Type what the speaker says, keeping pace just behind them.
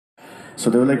So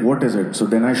they were like, what is it? So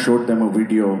then I showed them a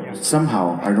video,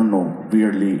 somehow, I don't know,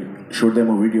 weirdly, showed them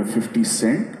a video of 50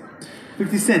 Cent.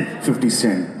 50 Cent? 50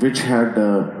 Cent, which had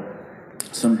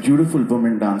some beautiful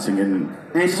women dancing in.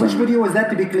 And which video was that,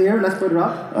 to be clear? Let's put it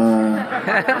up.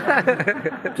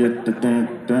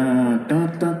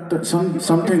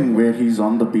 Something where he's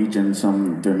on the beach and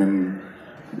some women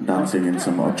dancing in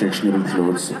some objectionable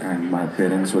clothes, and my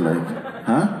parents were like,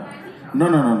 huh? No.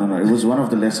 It was one of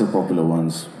the lesser popular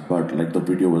ones, but like the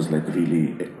video was like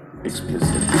really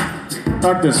explicit.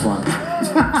 Not this one.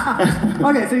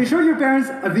 Okay, so you showed your parents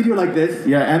a video like this.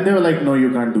 Yeah, and they were like, no, you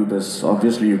can't do this.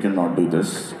 Obviously, you cannot do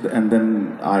this. And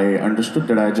then I understood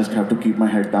that I just have to keep my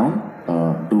head down,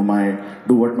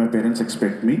 do what my parents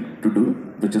expect me to do,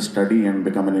 which is study and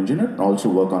become an engineer, and also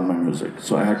work on my music.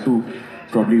 So I had to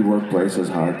probably work twice as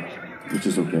hard, which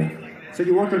is okay. So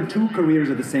you worked on 2 careers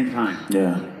at the same time?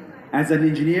 Yeah. As an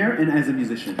engineer and as a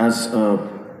musician? As a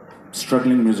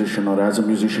struggling musician, or as a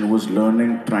musician who was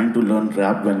trying to learn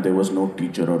rap when there was no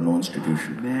teacher or no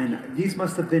institution. Man, these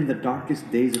must have been the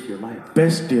darkest days of your life.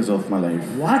 Best days of my life.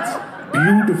 What?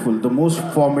 Beautiful, the most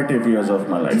formative years of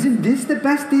my life. Isn't this the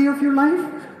best day of your life?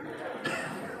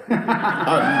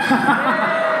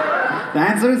 The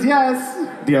answer is yes.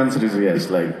 The answer is yes.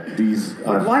 Like these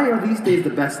are. But why are these days the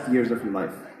best years of your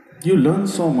life? You learn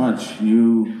so much.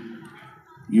 You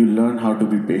learn how to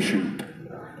be patient,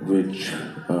 which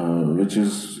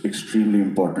is extremely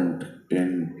important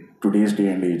in today's day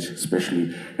and age,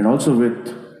 especially, and also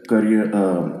with career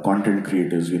content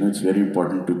creators. You know, it's very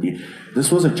important to be.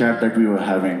 This was a chat that we were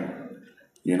having.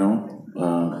 You know,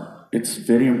 it's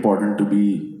very important to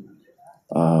be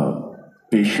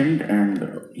patient,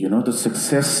 and you know, the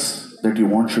success that you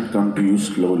want should come to you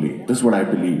slowly. This is what I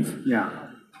believe. Yeah.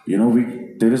 You know,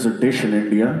 there is a dish in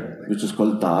India which is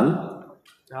called dal.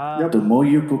 Yep. The more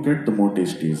you cook it, the more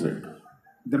tasty is it.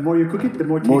 The more you cook it, the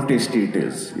more tasty it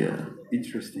is. Yeah.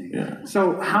 Interesting. Yeah.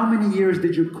 So, how many years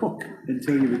did you cook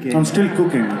until you became? I'm still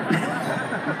cooking.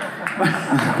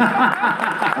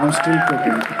 I'm still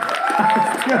cooking.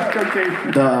 Still cooking.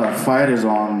 The fire is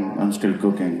on. I'm still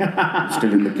cooking.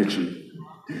 Still in the kitchen.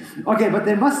 Okay, but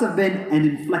there must have been an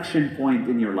inflection point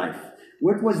in your life.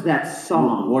 What was that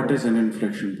song? What is an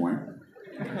inflection point?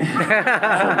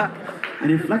 An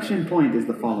inflection point is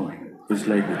the following. It's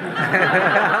like.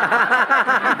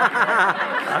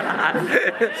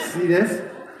 See this?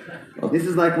 This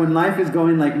is like when life is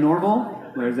going like normal.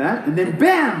 Where's that? And then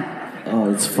BAM!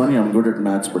 Oh, it's funny. I'm good at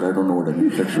maths, but I don't know what an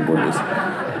inflection point is.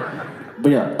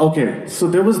 But yeah, okay. So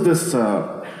there was this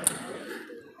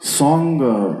song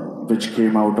which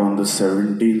came out on the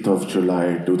 17th of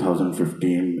July,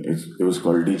 2015. It was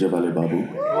called DJ Wale Babu.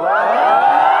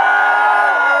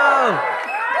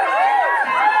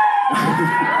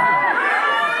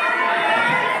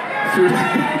 Sing!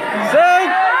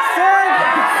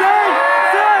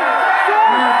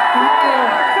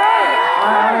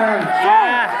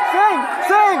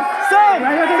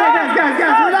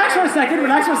 Guys, relax for a second.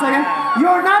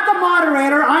 You're not the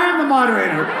moderator. I am the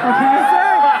moderator. Okay?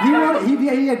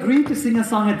 He agreed to sing a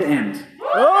song at the end.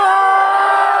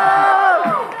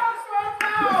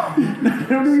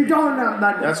 No, you don't know.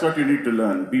 That's what you need to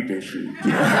learn. Be patient.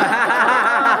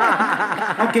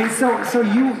 Okay, so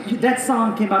that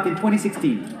song came out in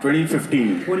 2016.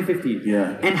 2015. 2015.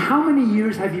 Yeah. And how many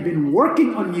years have you been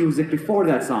working on music before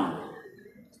that song?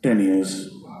 10 years.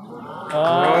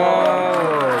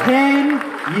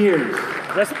 10 years.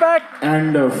 Respect.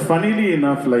 And funnily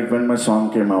enough, like when my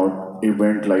song came out, it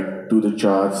went like to the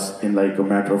charts in like a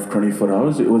matter of 24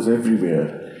 hours. It was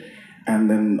everywhere. And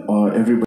then everybody